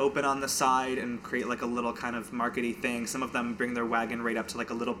wagons that open on the side and create like a little kind of markety thing. Some of them bring their wagon right up to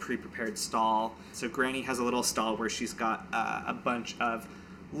like a little pre-prepared stall. So Granny has a little stall where she's got a bunch of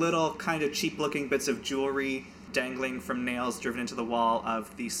little kind of cheap-looking bits of jewelry dangling from nails driven into the wall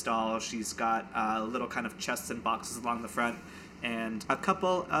of the stall. She's got little kind of chests and boxes along the front, and a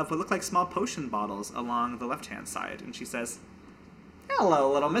couple of what look like small potion bottles along the left-hand side. And she says,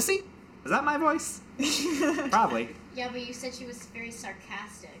 "Hello, little missy." Is that my voice? Probably. Yeah, but you said she was very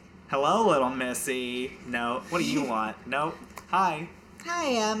sarcastic. "Hello, little missy." No. What do you want? No. Hi.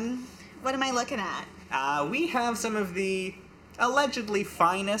 Hi, what am I looking at? We have some of the allegedly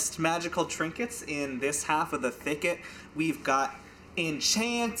finest magical trinkets in this half of the thicket. We've got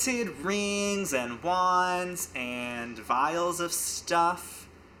enchanted rings and wands and vials of stuff.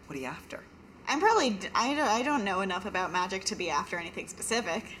 What are you after? I'm probably... I don't know enough about magic to be after anything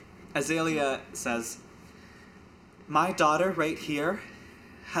specific. Azalea says, "My daughter right here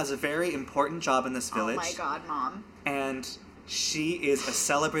has a very important job in this village. Oh my god, Mom. And she is a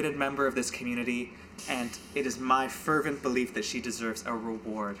celebrated member of this community, and it is my fervent belief that she deserves a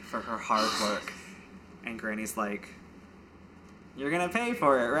reward for her hard work." And Granny's like, "You're gonna pay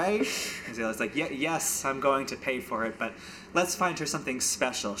for it, right?" And Azalea's like, yes, I'm going to pay for it, but let's find her something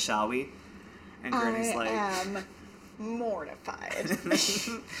special, shall we? And Granny's I am mortified.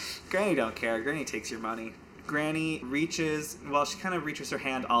 Granny don't care. Granny takes your money. Granny reaches her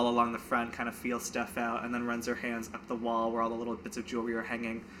hand all along the front, kind of feels stuff out, and then runs her hands up the wall where all the little bits of jewelry are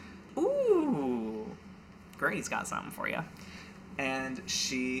hanging. Ooh, Granny's got something for you. And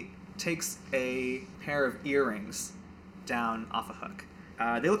she takes a pair of earrings down off a hook.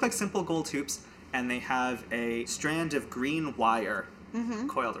 They look like simple gold hoops, and they have a strand of green wire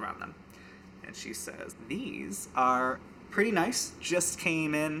coiled around them. And she says, "These are pretty nice. Just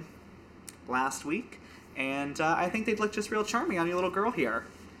came in last week, and I think they'd look just real charming on your little girl here.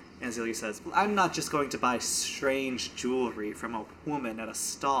 And Azalea says, well, I'm not just going to buy strange jewelry from a woman at a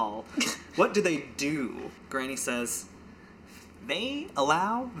stall. What do they do? Granny says, they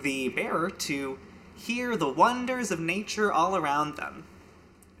allow the bearer to hear the wonders of nature all around them.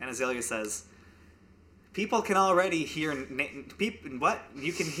 And Azalea says, people can already hear... what?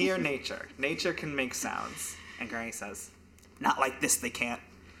 You can hear nature. Nature can make sounds. And Granny says, not like this they can't.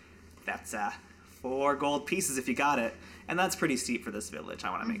 That's 4 gold pieces if you got it. And that's pretty steep for this village. I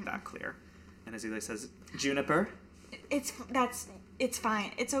want to make that clear. And Azalea says, Juniper? It's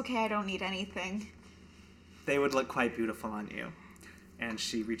fine. It's okay. I don't need anything. They would look quite beautiful on you. And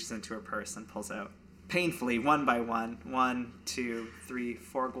she reaches into her purse and pulls out, painfully, one by one, 1, 2, 3,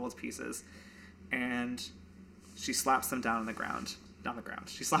 4 gold pieces. And she slaps them down on the ground.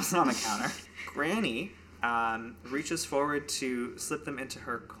 She slaps them on the counter. Granny reaches forward to slip them into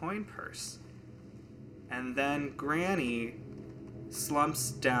her coin purse. And then Granny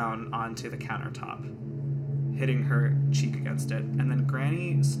slumps down onto the countertop, hitting her cheek against it. And then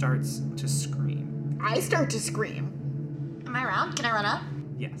Granny starts to scream. I start to scream. Am I around? Can I run up?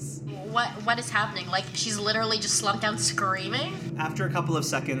 Yes. What is happening? Like, she's literally just slumped down screaming? After a couple of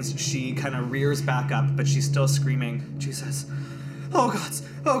seconds, she kind of rears back up, but she's still screaming. She says, oh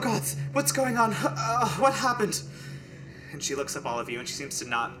gods, what's going on? What happened? And she looks up all of you, and she seems to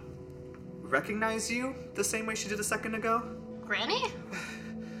not recognize you the same way she did a second ago. Granny?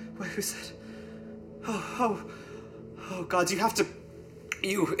 Wait, who said? Oh, gods, you have to...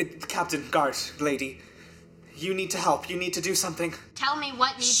 Captain, guard, lady. You need to help. You need to do something. Tell me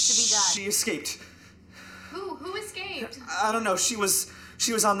what needs to be done. She escaped. Who escaped? I don't know. She was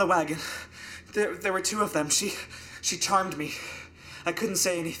on the wagon. There were 2 of them. She charmed me. I couldn't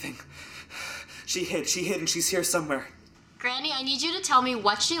say anything. She hid, and she's here somewhere. Granny, I need you to tell me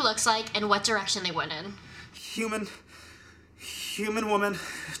what she looks like and what direction they went in. Human woman,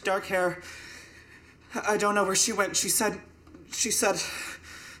 dark hair. I don't know where she went. She said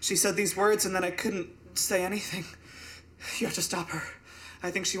these words, and then I couldn't say anything. You have to stop her.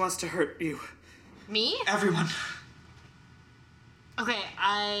 I think she wants to hurt you. Me? Everyone. Okay,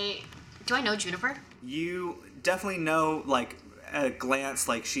 do I know Juniper? You definitely know, like, at a glance,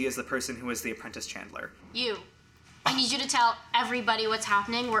 like, she is the person who is the apprentice chandler. You. I need you to tell everybody what's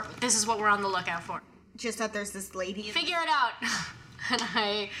happening. This is what we're on the lookout for. Just that there's this lady. Figure it out. And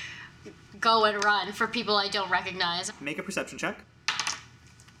I go and run for people I don't recognize. Make a perception check.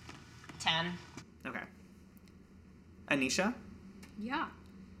 10. Okay. Anisha, Yeah.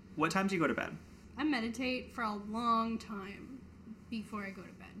 what time do you go to bed? I meditate for a long time before I go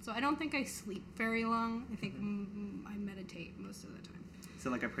to bed. So I don't think I sleep very long. I think I meditate most of the time. Is it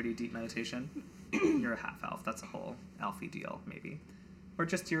like a pretty deep meditation? You're a half elf. That's a whole elfy deal, maybe. Or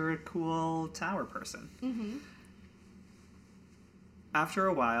just you're a cool tower person. Mm-hmm. After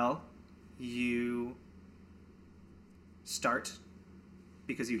a while, you start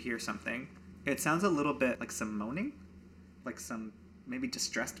because you hear something. It sounds a little bit like some moaning, like some maybe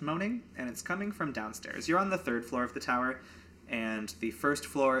distressed moaning, and it's coming from downstairs. You're on the 3rd floor of the tower, and the 1st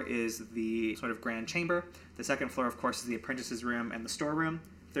floor is the sort of grand chamber. The 2nd floor, of course, is the apprentice's room and the storeroom.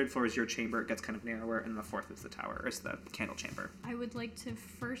 3rd floor is your chamber. It gets kind of narrower, and the 4th is the tower, is the candle chamber. I would like to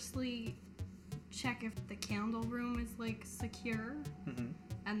firstly check if the candle room is, like, secure,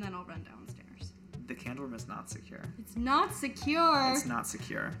 and then I'll run downstairs. The candle room is not secure. It's not secure! It's not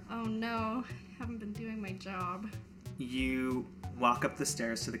secure. Oh no, haven't been doing my job. You walk up the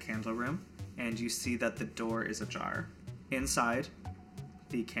stairs to the candle room, and you see that the door is ajar. Inside,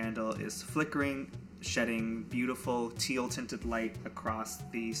 the candle is flickering, shedding beautiful teal-tinted light across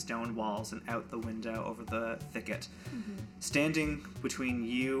the stone walls and out the window over the thicket. Standing between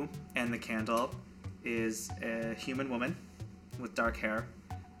you and the candle is a human woman with dark hair.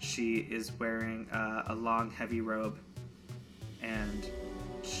 She is wearing a long, heavy robe, and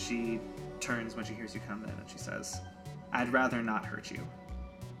she turns when she hears you come in, and she says, I'd rather not hurt you.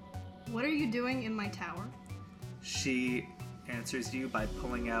 What are you doing in my tower? She answers you by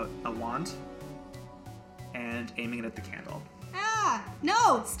pulling out a wand and aiming it at the candle. Ah!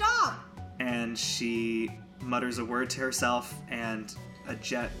 No! Stop! And she mutters a word to herself, and a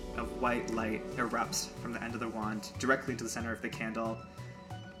jet of white light erupts from the end of the wand directly to the center of the candle,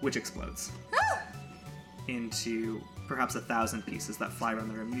 which explodes into perhaps 1,000 pieces that fly around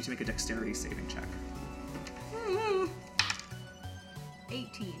the room. You need to make a dexterity saving check.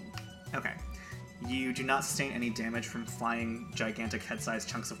 18. Okay. You do not sustain any damage from flying gigantic head-sized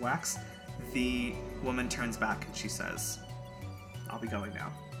chunks of wax. The woman turns back and she says, I'll be going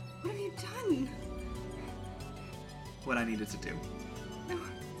now. What have you done? what I needed to do. No,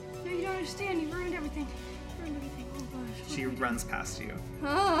 you don't understand. You ruined everything. Oh gosh. She runs past you.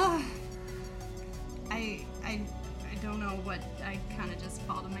 Ah. I don't know what. I kind of just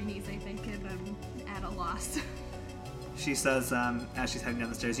fall to my knees, I think, if I'm at a loss. She says, as she's heading down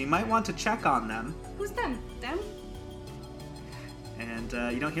the stairs, you might want to check on them. Who's them? Them? And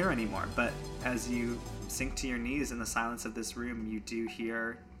you don't hear anymore, but as you sink to your knees in the silence of this room, you do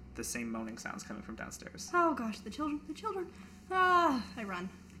hear the same moaning sounds coming from downstairs. Oh gosh, the children. Ah, I run.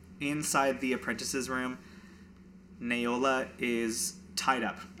 Inside the apprentice's room, Naola is tied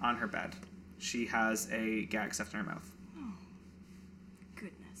up on her bed. She has a gag stuffed in her mouth. Oh,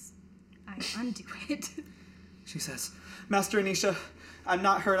 goodness. I undo it. She says, Master Anisha, I'm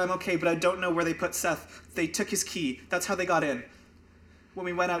not hurt, I'm okay, but I don't know where they put Seth. They took his key. That's how they got in. When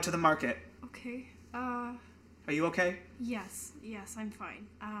we went out to the market. Okay, Are you okay? yes, I'm fine.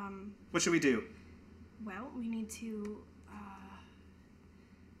 What should we do? Well, we need to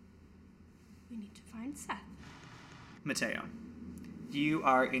find Seth. Mateo, you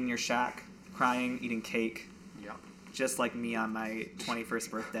are in your shack, crying, eating cake, Yep. just like me on my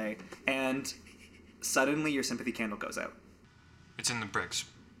 21st birthday, and suddenly your sympathy candle goes out. It's in the bricks.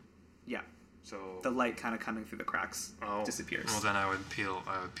 Yeah, So. the light kind of coming through the cracks disappears. Well, then I would peel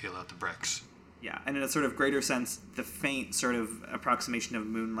out the bricks. Yeah, and in a sort of greater sense, the faint sort of approximation of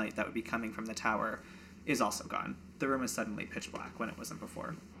moonlight that would be coming from the tower is also gone. The room is suddenly pitch black when it wasn't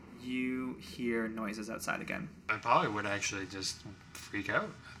before. You hear noises outside again. I probably would actually just freak out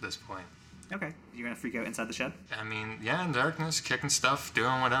at this point. Okay, you're gonna freak out inside the shed? I mean, yeah, in darkness, kicking stuff,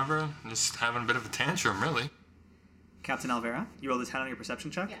 doing whatever, just having a bit of a tantrum, really. Captain Alvera, you rolled a 10 on your perception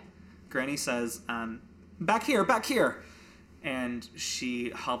check? Yeah. Granny says, back here! And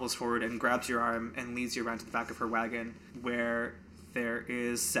she hobbles forward and grabs your arm and leads you around to the back of her wagon, where there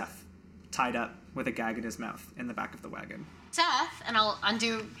is Seth, tied up with a gag in his mouth in the back of the wagon. Seth, and I'll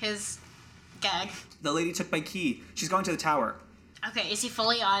undo his gag. The lady took my key. She's going to the tower. Okay, is he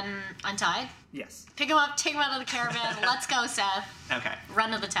fully untied? Yes. Pick him up, take him out of the caravan. Let's go, Seth. Okay.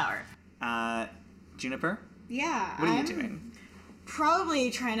 Run to the tower. Juniper, Yeah. what are you I'm doing? Probably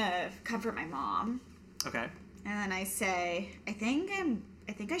trying to comfort my mom. Okay. And then I say, I think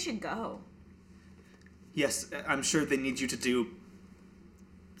I should go. Yes, I'm sure they need you to do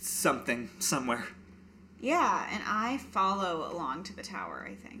something somewhere. Yeah, and I follow along to the tower,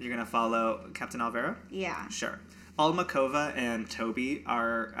 I think. You're gonna follow Captain Alvera? Yeah. Sure. Almakova and Toby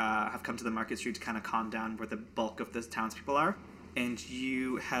are have come to the market street to kind of calm down where the bulk of the townspeople are. And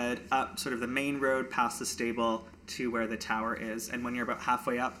you head up sort of the main road past the stable to where the tower is. And when you're about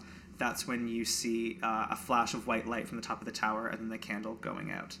halfway up, that's when you see a flash of white light from the top of the tower and then the candle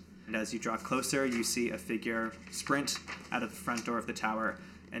going out. And as you draw closer, you see a figure sprint out of the front door of the tower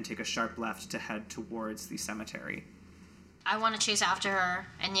and take a sharp left to head towards the cemetery. I want to chase after her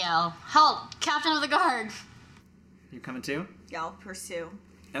and yell, "Halt, Captain of the Guard!" You coming too? Yeah, I'll pursue.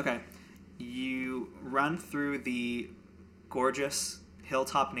 Okay. You run through the gorgeous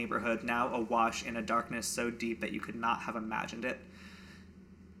hilltop neighborhood, now awash in a darkness so deep that you could not have imagined it.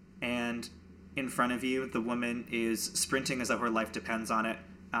 And in front of you, the woman is sprinting as though her life depends on it.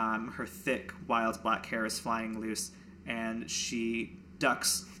 Her thick, wild black hair is flying loose, and she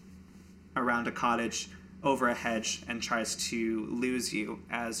ducks around a cottage, over a hedge, and tries to lose you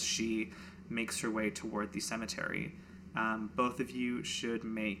as she makes her way toward the cemetery. Both of you should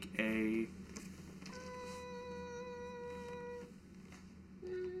make a...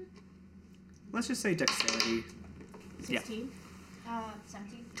 Let's just say dexterity. 16.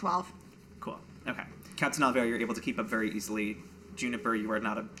 17. 12. Cool. Okay. Captain Alvera, you're able to keep up very easily. Juniper, you are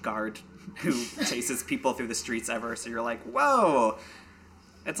not a guard who chases people through the streets ever, so you're like, whoa!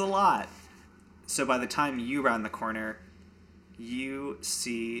 It's a lot. So by the time you round the corner, you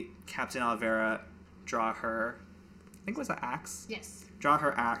see Captain Alvera draw her, I think it was an axe? Yes. Draw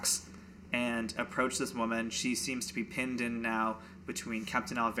her axe and approach this woman. She seems to be pinned in now between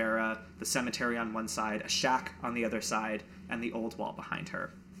Captain Alvera, the cemetery on one side, a shack on the other side, and the old wall behind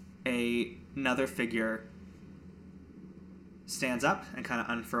her. Another figure stands up and kind of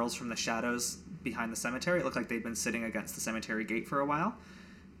unfurls from the shadows behind the cemetery. It looked like they'd been sitting against the cemetery gate for a while.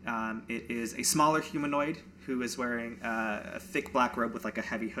 It is a smaller humanoid who is wearing a thick black robe with like a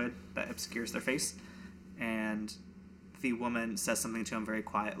heavy hood that obscures their face. And the woman says something to him very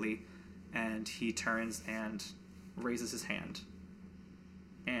quietly, and he turns and raises his hand.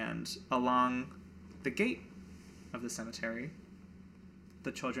 And along the gate of the cemetery,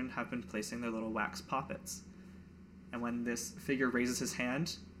 the children have been placing their little wax poppets. And when this figure raises his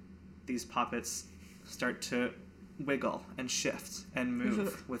hand, these poppets start to wiggle and shift and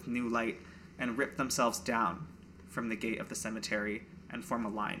move with new light and rip themselves down from the gate of the cemetery and form a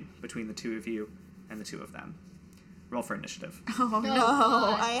line between the two of you and the two of them. Roll for initiative. Oh no,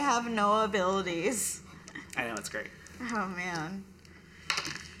 God. I have no abilities. I know, it's great. Oh man.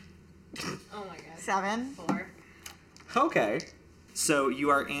 Oh my god. 7. 4. Okay. So you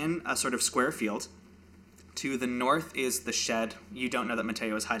are in a sort of square field. To the north is the shed. You don't know that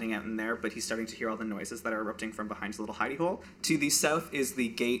Mateo is hiding out in there, but he's starting to hear all the noises that are erupting from behind his little hidey hole. To the south is the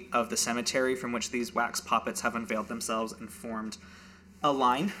gate of the cemetery from which these wax puppets have unveiled themselves and formed a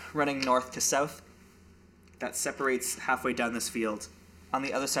line running north to south that separates halfway down this field. On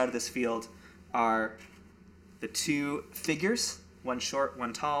the other side of this field are the two figures, one short,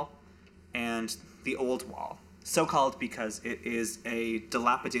 one tall, and the old wall. So called because it is a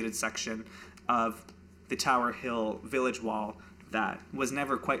dilapidated section of the Tower Hill village wall that was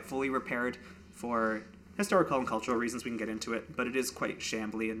never quite fully repaired for historical and cultural reasons. We can get into it, but it is quite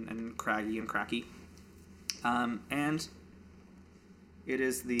shambly and craggy and cracky. And it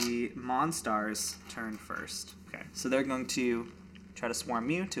is the Monstars' turn first. Okay, so they're going to try to swarm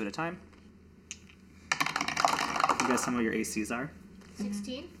you 2 at a time. You guys tell me what your ACs are.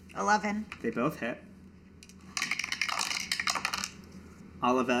 16. 11. They both hit.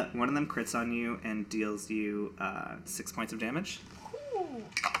 Olivet, one of them crits on you and deals you 6 points of damage. Ooh.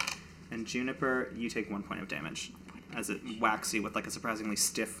 And Juniper, you take 1 point of damage as it whacks you with like a surprisingly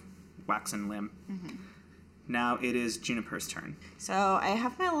stiff waxen limb. Now it is Juniper's turn. So I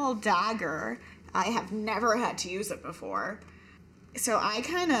have my little dagger. I have never had to use it before. So I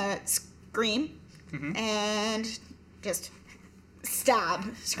kind of scream and just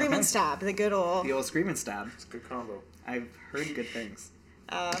scream Okay. and stab. The good old. The old scream and stab. It's a good combo. I've heard good things.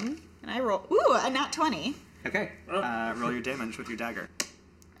 And I roll. Ooh, a nat 20. Okay, roll your damage with your dagger.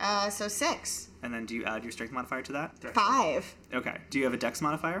 So 6. And then do you add your strength modifier to that? 5. Okay. Do you have a dex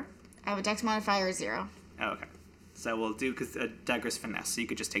modifier? I have a dex modifier 0. Oh, okay. So we'll do, because a dagger's finesse, so you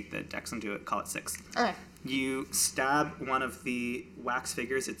could just take the dex and do it, call it 6. Okay. You stab one of the wax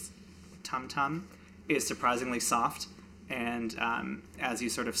figures, its tum-tum is surprisingly soft, and as you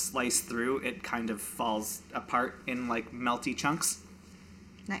sort of slice through, it kind of falls apart in like melty chunks,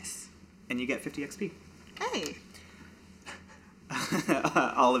 Nice. and you get 50 XP. Hey.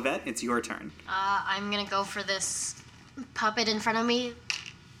 Olivet, it's your turn. I'm gonna go for this puppet in front of me.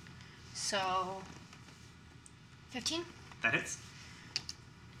 So, 15 That hits.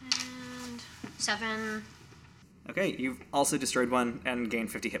 and 7. Okay, you've also destroyed one and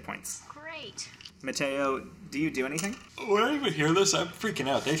gained 50 hit points. Great. Mateo, do you do anything? When I even hear this, I'm freaking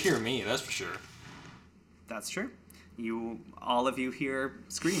out. They'd hear me, that's for sure. That's true. All of you hear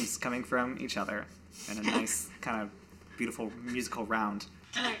screams coming from each other in a nice kind of beautiful musical round.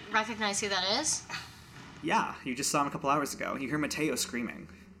 Can I recognize who that is? Yeah, you just saw him a couple hours ago. You hear Mateo screaming.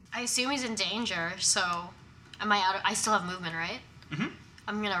 I assume he's in danger, so am I out of... I still have movement, right? Mm-hmm.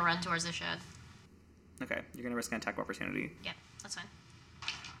 I'm gonna run towards the shed. Okay, you're gonna risk an attack of opportunity. Yeah, that's fine.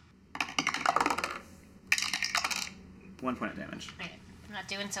 1 point of damage. Okay, I'm not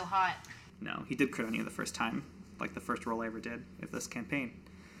doing so hot. No, he did crit on you the first time, like the first roll I ever did of this campaign.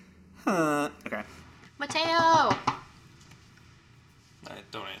 Okay. Mateo!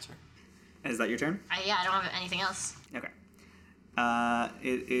 Don't answer. Is that your turn? Yeah, I don't have anything else. Okay.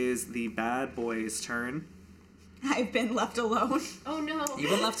 It is the bad boy's turn. I've been left alone. Oh no. You've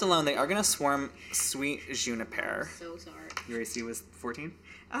been left alone. They are gonna swarm Sweet Juniper. So sorry. Your AC was 14?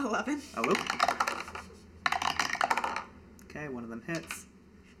 11. Oh, whoop. Okay, one of them hits.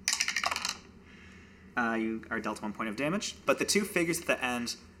 You are dealt 1 point of damage. But the two figures at the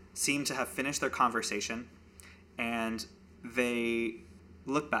end seem to have finished their conversation, and they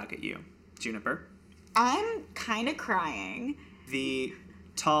look back at you, Juniper. I'm kind of crying. The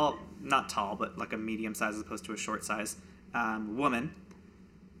tall, not tall, but like a medium size as opposed to a short size woman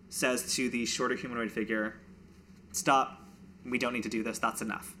says to the shorter humanoid figure, "Stop, we don't need to do this, that's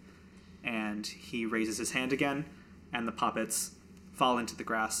enough." And he raises his hand again, and the puppets fall into the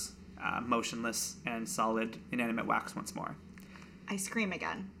grass, motionless and solid, inanimate wax once more. I scream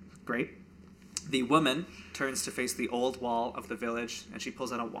again. Great. The woman turns to face the old wall of the village, and she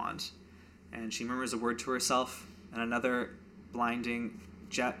pulls out a wand. And she murmurs a word to herself, and another blinding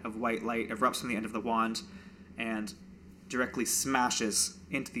jet of white light erupts from the end of the wand and directly smashes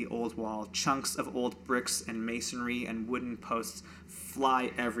into the old wall. Chunks of old bricks and masonry and wooden posts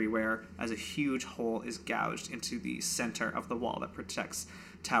fly everywhere as a huge hole is gouged into the center of the wall that protects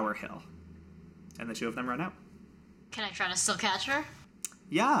Tower Hill. And the two of them run out. Can I try to still catch her?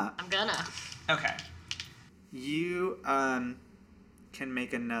 Yeah. I'm gonna. Okay. You can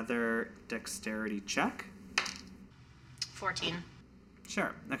make another dexterity check. 14.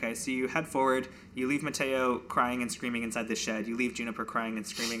 Sure. Okay, so you head forward. You leave Mateo crying and screaming inside the shed. You leave Juniper crying and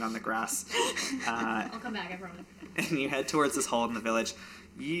screaming on the grass. I'll come back, I promise. And you head towards this hole in the village.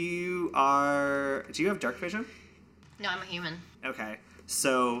 Do you have dark vision? No, I'm a human. Okay,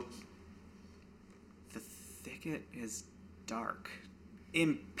 so the thicket is dark,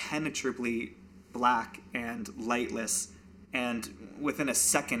 impenetrably black and lightless, and within a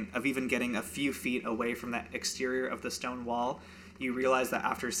second of even getting a few feet away from that exterior of the stone wall, you realize that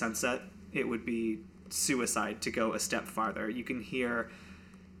after sunset, it would be suicide to go a step farther. You can hear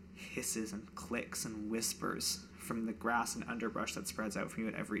hisses and clicks and whispers from the grass and underbrush that spreads out from you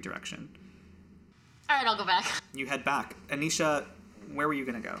in every direction. All right, I'll go back. You head back. Anisha, where were you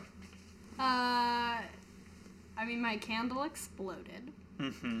going to go? I mean, my candle exploded.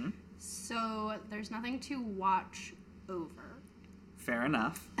 Mm-hmm. So there's nothing to watch over. Fair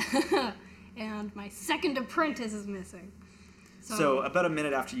enough. And my second apprentice is missing. So about a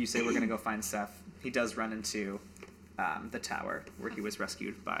minute after you say we're going to go find Seth, he does run into the tower where he was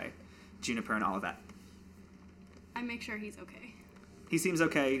rescued by Juniper and Olivet. I make sure he's okay. He seems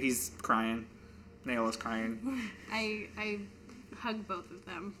okay. He's crying. Naola's crying. I hug both of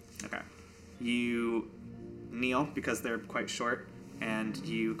them. Okay. You kneel because they're quite short, and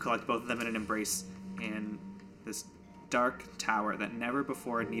you collect both of them in an embrace in this dark tower that never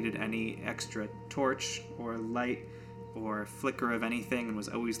before needed any extra torch or light or flicker of anything and was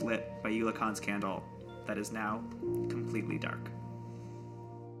always lit by Eulacon's candle that is now completely dark.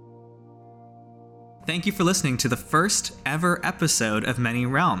 Thank you for listening to the first ever episode of Many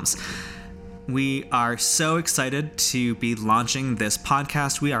Realms. We are so excited to be launching this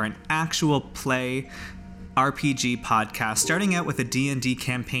podcast. We are an actual play RPG podcast, starting out with a D&D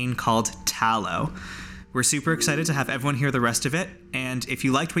campaign called Tallow. We're super excited to have everyone hear the rest of it, and if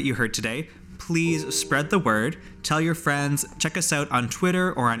you liked what you heard today, please spread the word, tell your friends, check us out on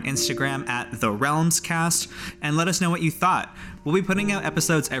Twitter or on Instagram at The Realms Cast, and let us know what you thought. We'll be putting out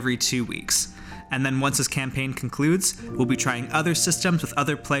episodes every 2 weeks. And then once this campaign concludes, we'll be trying other systems with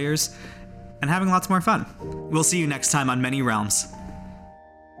other players and having lots more fun. We'll see you next time on Many Realms.